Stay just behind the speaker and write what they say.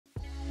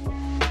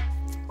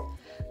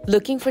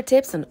Looking for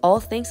tips on all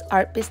things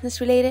art business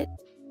related?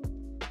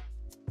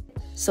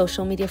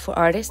 Social media for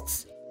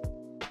artists?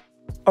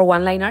 Or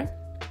one-line art?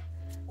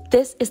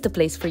 This is the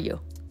place for you.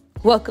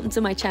 Welcome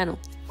to my channel.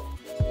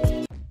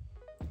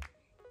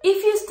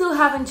 If you still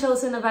haven't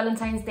chosen a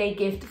Valentine's Day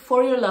gift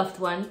for your loved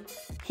one,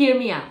 hear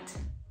me out.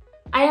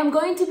 I am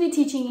going to be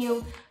teaching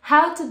you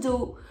how to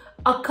do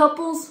a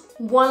couple's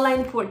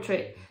one-line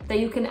portrait that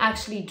you can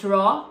actually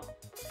draw,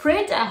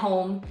 print at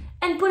home,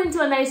 and put into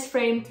a nice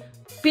frame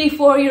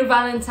before your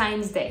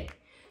Valentine's Day.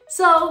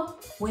 So,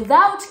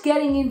 without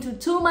getting into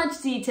too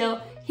much detail,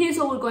 here's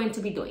what we're going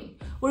to be doing.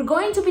 We're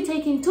going to be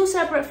taking two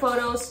separate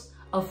photos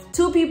of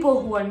two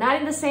people who are not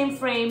in the same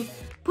frame,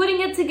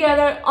 putting it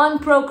together on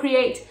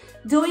Procreate,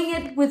 doing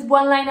it with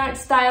one-line art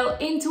style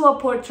into a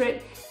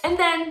portrait, and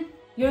then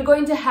you're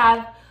going to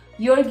have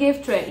your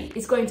gift ready.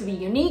 It's going to be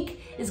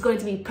unique, it's going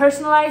to be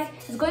personalized,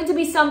 it's going to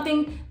be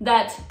something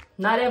that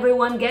not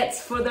everyone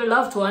gets for their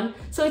loved one,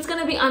 so it's going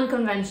to be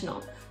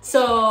unconventional.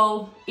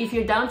 So if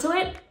you're down to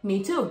it,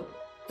 me too.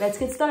 Let's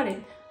get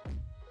started.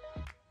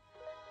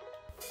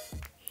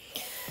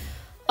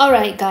 All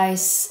right,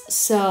 guys,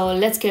 so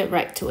let's get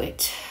right to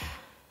it.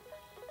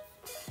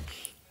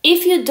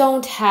 If you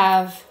don't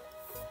have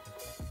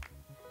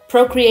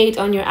Procreate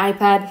on your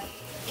iPad,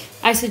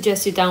 I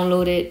suggest you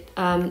download it.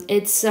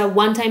 It's a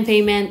one-time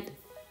payment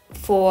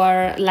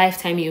for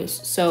lifetime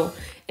use. So,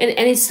 and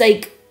it's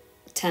like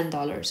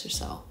 $10 or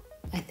so,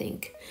 I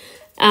think.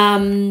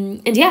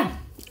 And yeah,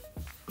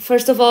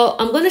 first of all,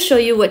 I'm going to show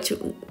you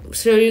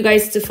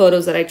guys the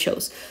photos that I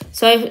chose.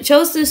 So I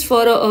chose this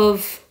photo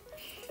of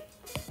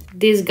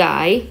this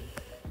guy,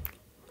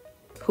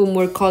 whom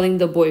we're calling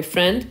the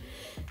boyfriend,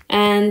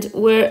 and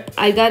where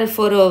I got a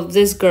photo of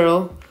this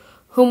girl,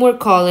 whom we're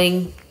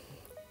calling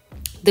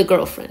the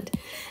girlfriend.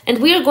 And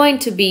we are going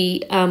to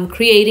be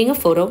creating a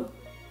photo,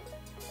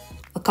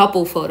 a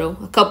couple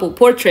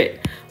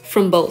portrait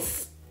from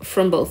both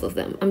of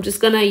them. I'm just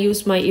gonna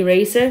use my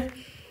eraser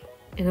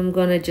and I'm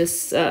gonna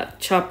just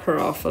chop her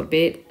off a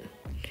bit,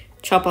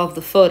 chop off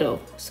the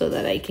photo so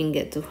that I can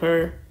get to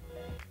her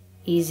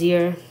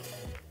easier.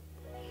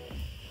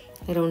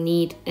 I don't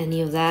need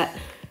any of that.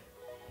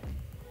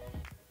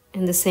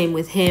 And the same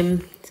with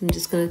him. I'm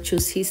just gonna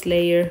choose his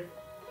layer.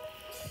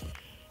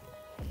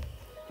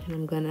 And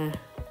I'm gonna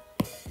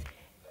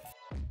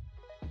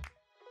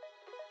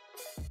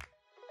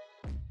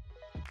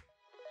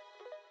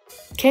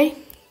okay,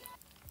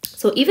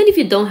 so even if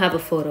you don't have a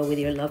photo with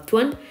your loved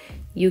one,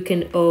 you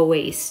can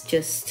always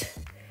just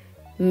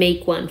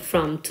make one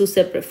from two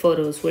separate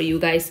photos where you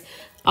guys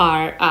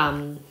are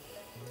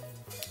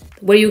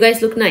where you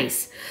guys look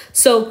nice.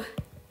 So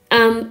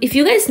if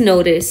you guys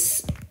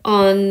notice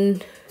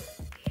in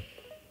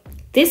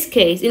this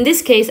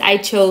case I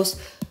chose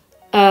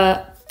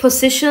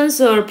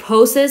positions or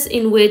poses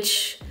in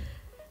which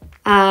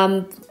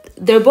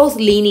they're both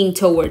leaning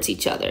towards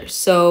each other.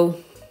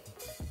 So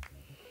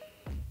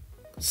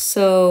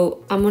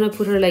I'm gonna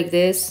put her like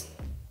this,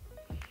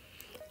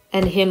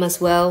 and him as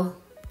well.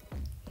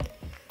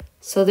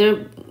 So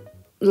they're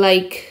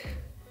like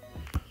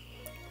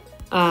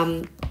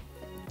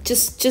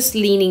just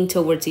leaning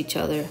towards each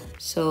other.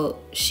 So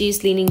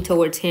she's leaning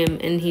towards him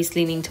and he's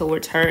leaning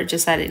towards her,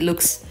 just that it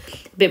looks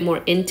a bit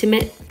more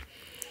intimate.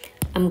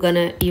 I'm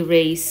gonna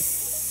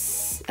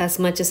erase as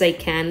much as I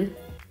can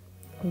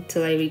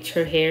until I reach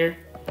her hair,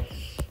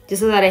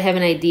 just so that I have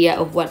an idea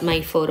of what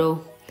my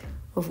photo,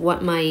 of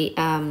what my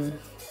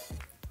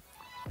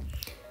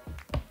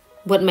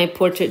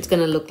portrait's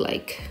gonna look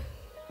like.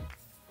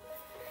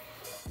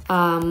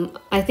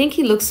 I think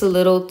he looks a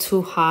little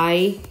too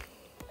high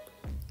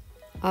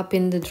up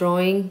in the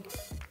drawing.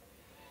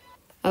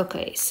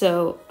 Okay,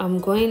 so I'm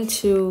going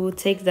to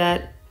take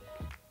that,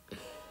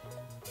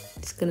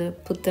 just gonna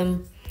put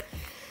them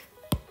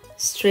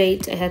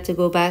straight. I had to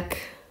go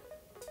back.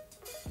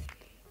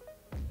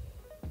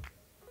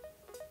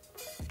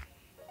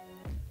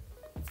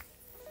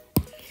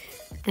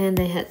 And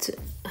I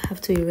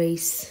have to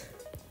erase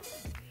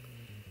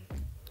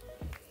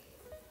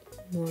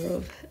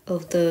more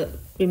of the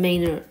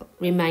remainder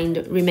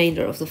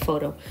of the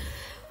photo.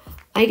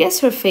 I guess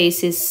her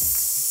face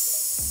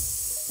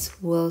is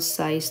well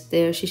sized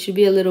there. She should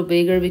be a little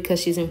bigger because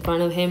she's in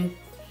front of him.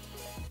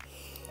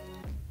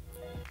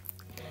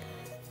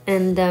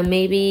 And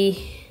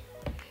maybe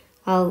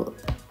I'll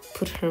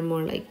put her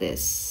more like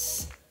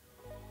this.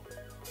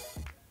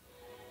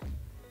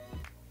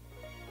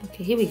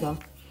 Okay, here we go.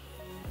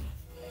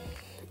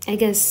 I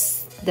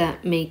guess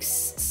that makes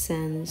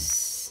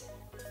sense.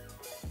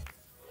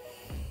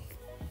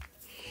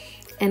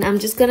 And I'm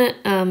just gonna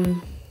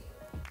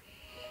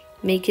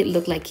make it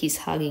look like he's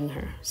hugging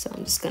her. So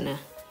I'm just gonna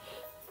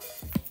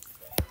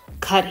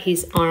cut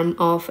his arm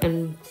off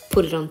and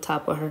put it on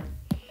top of her.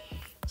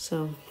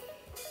 So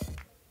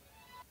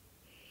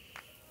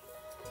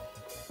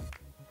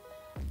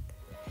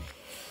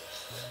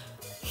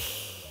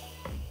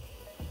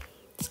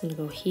it's gonna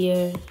go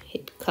here,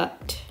 hit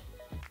cut.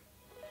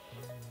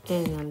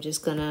 And I'm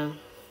just gonna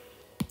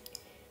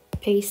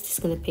paste. It's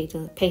gonna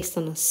paste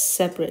on a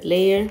separate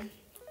layer.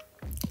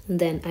 And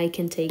then I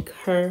can take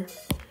her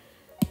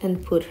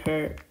and put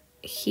her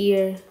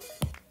here.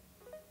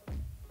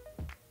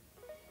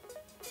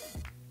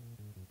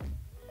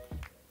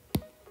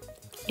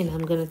 And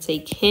I'm gonna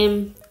take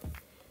him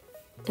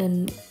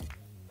and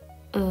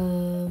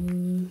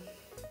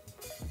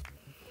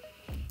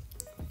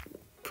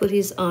put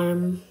his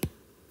arm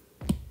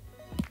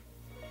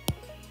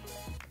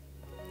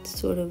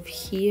sort of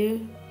here.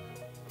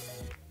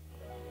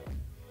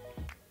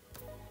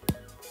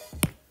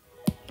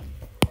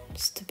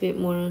 Just a bit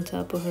more on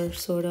top of her,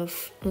 sort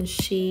of, and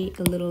she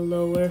a little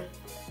lower.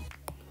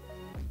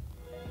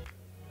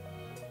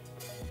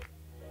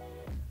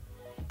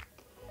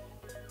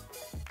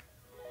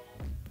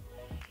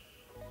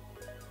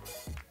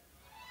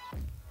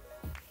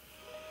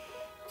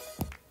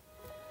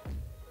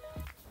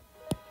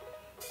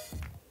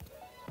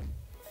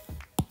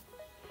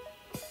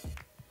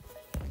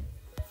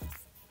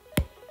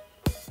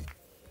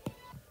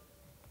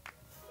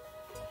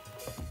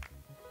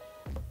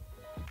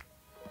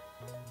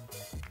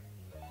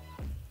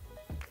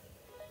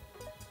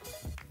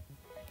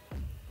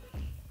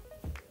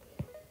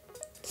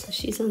 So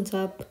she's on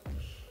top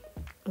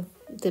of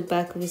the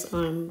back of his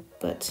arm,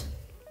 but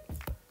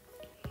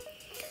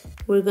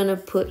we're gonna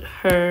put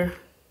her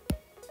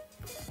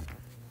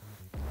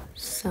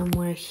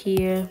somewhere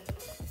here.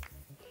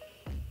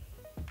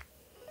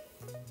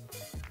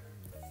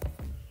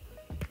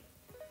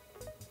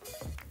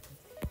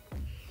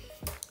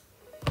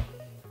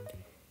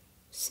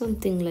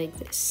 Something like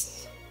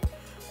this.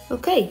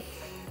 Okay,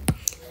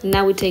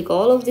 now we take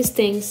all of these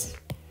things,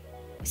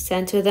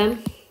 center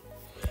them,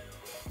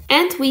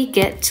 and we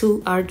get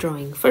to our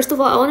drawing. First of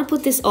all, I want to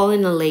put this all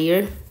in a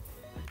layer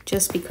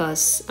just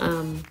because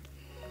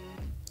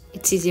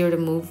it's easier to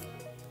move,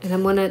 and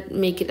I'm gonna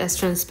make it as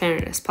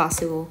transparent as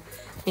possible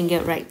and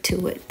get right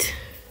to it.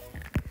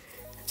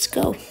 Let's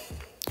go.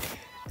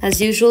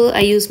 As usual, I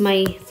use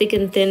my thick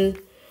and thin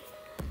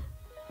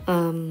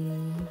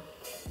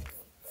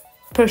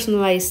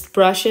personalized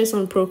brushes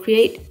on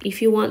Procreate.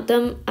 If you want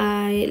them,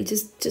 I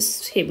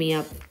just hit me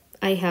up.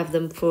 I have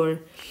them for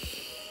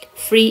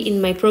free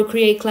in my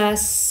Procreate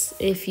class.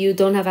 If you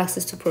don't have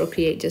access to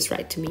Procreate, just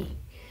write to me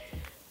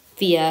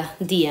via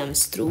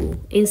DMs through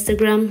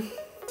Instagram.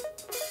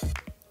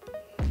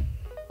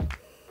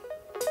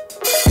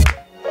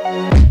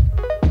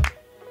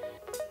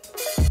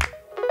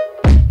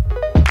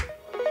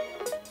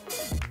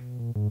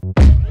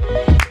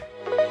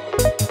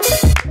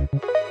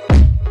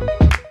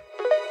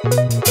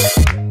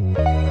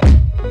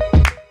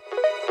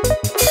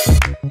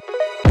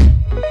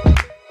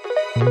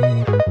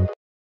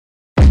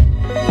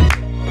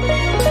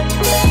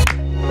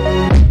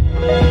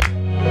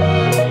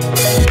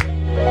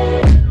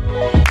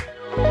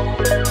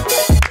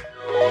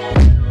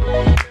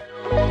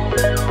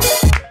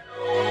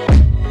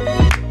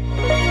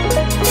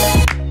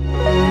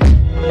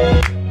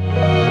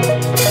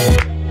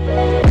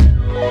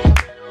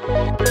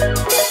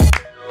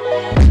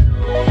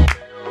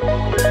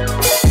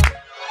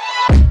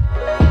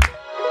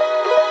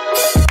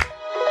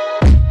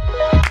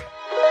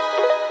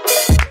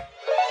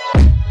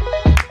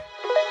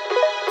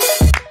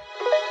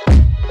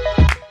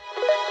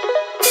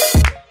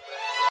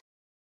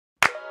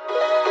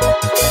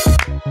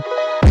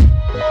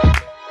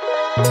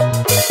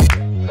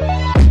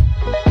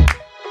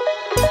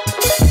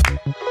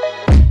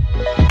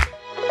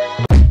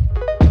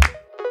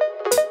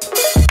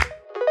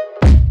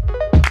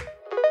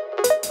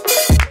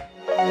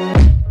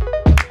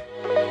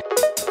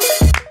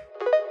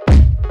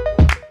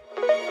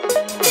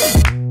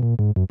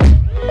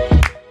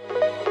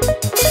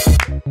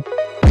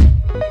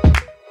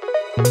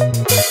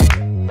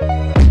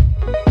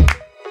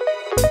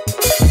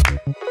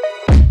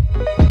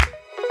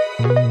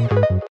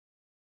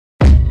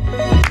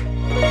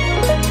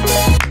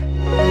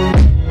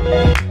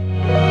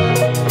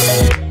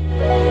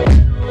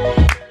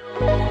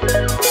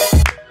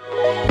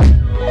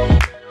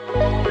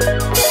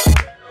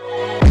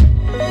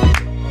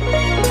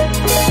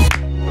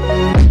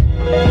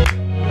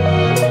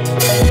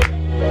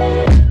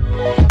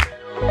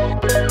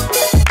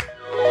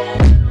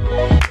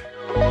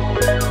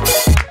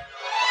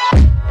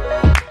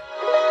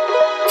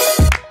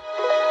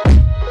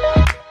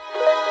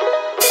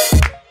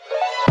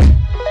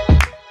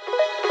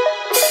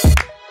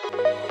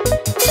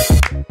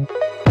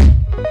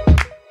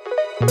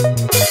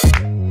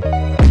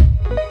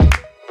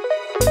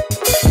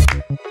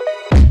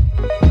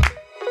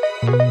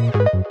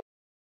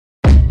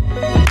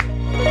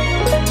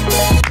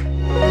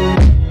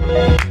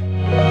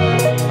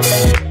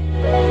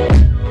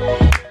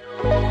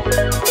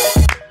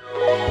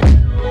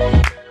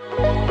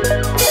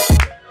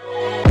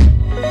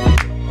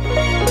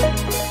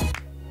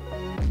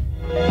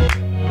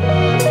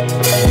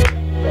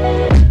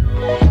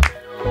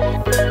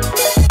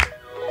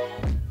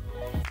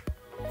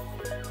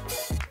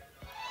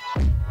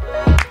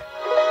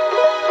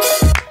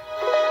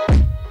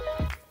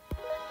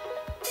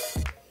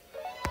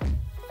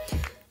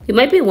 You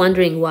might be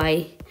wondering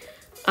why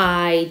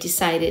I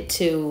decided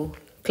to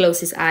close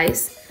his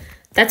eyes.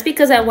 That's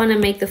because I want to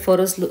make the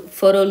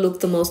photo look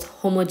the most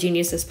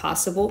homogeneous as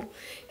possible.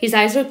 His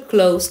eyes are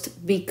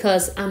closed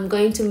because I'm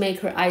going to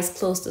make her eyes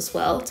closed as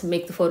well to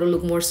make the photo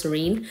look more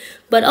serene.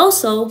 But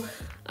also,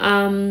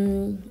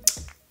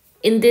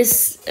 in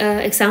this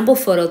example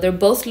photo, they're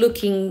both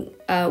looking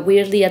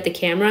weirdly at the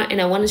camera,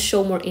 and I want to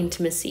show more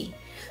intimacy.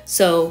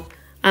 So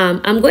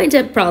I'm going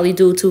to probably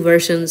do two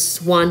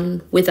versions,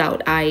 one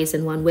without eyes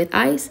and one with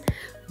eyes.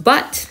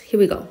 But here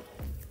we go.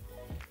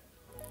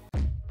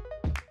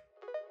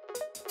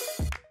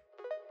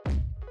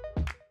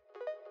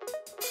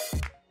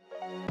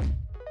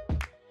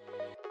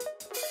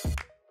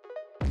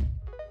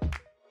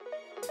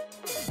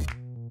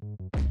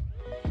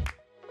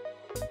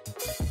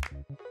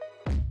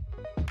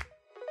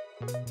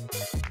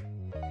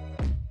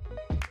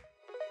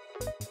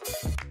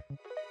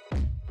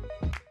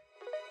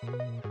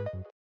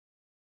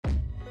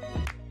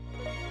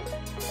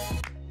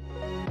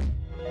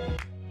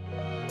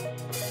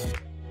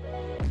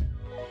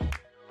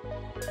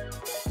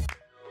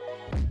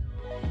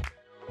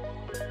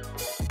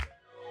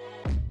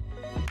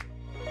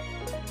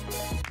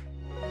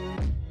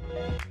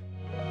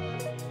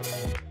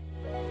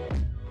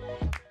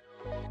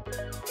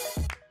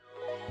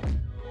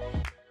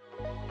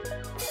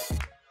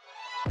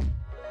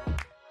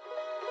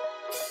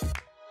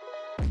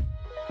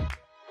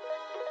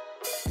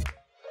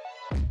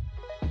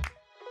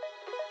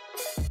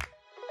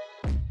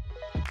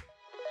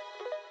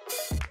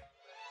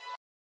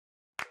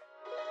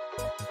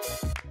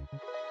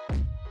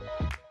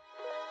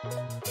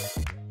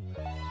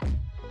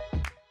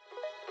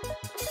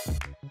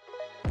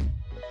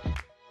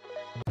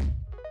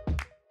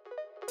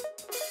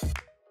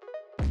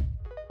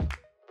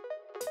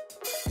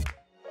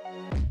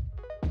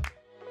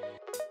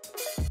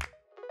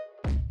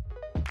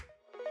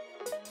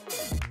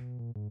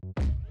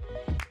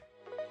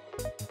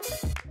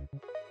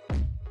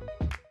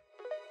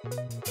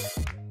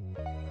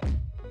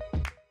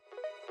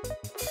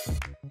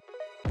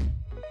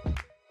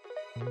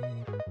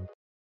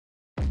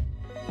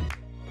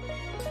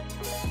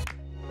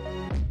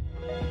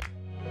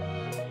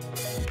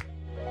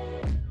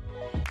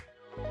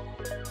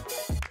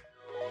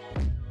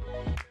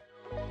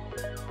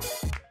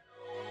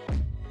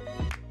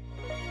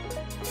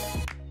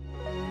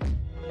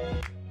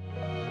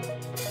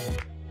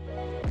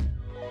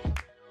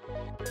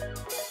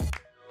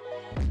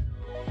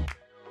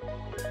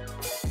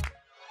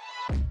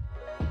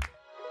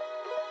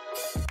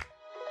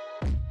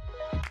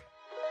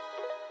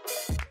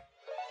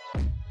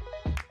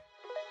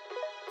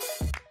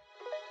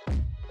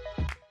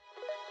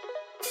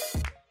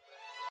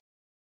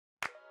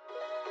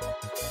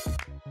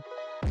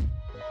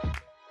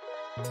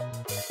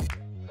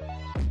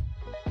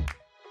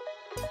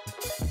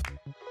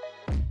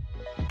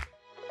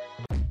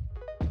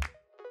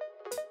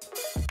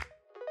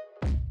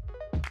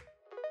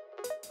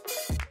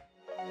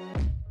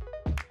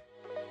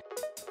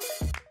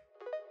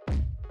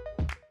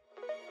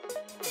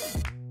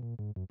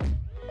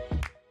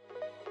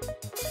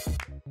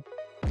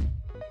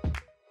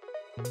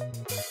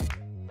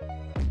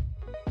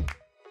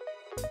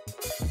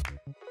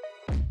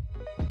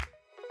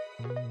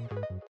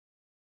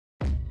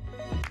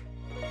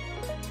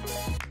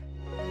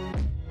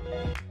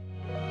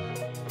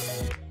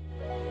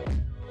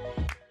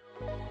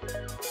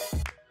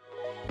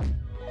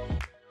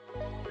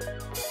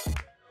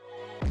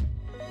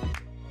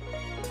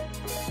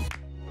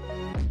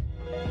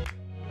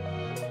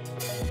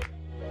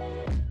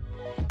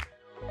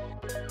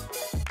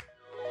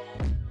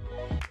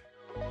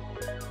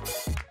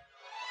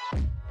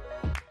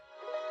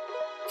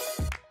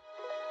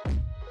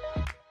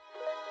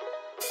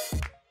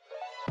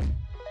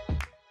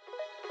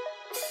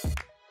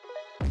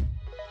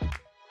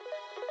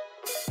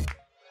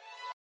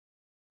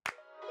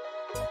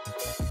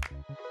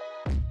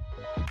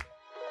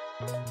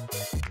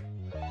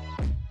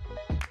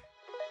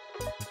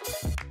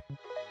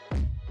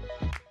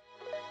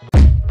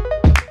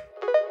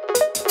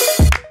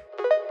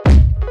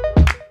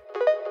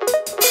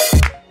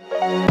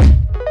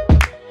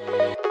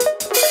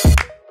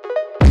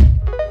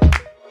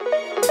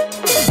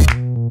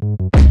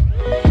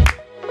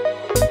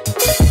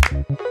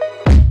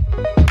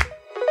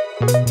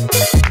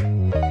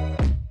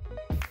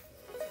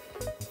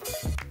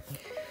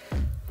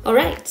 All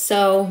right,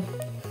 so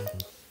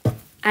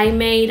I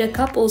made a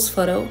couple's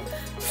photo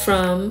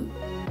from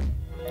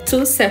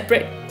two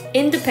separate,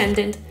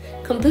 independent,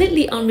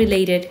 completely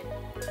unrelated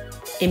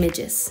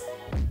images.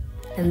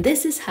 And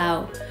this is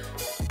how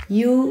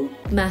you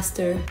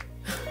master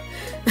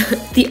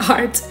the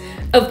art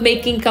of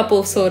making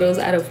couple photos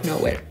out of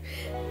nowhere.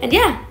 And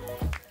yeah,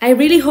 I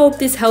really hope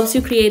this helps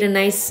you create a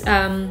nice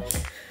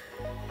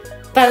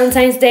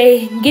Valentine's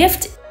Day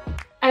gift.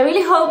 I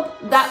really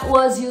hope that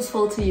was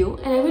useful to you,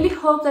 and I really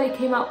hope that it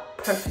came out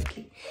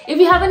perfectly. If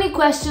you have any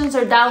questions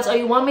or doubts, or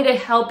you want me to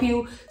help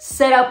you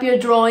set up your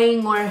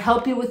drawing or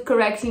help you with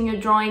correcting your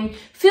drawing,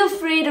 feel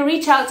free to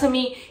reach out to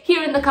me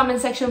here in the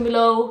comment section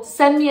below.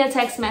 Send me a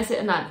text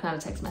message, not a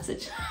text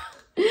message.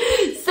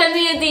 Send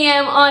me a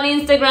DM on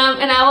Instagram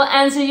and I will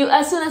answer you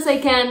as soon as I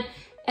can.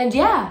 And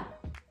yeah,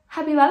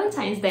 happy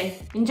Valentine's Day.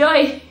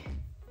 Enjoy!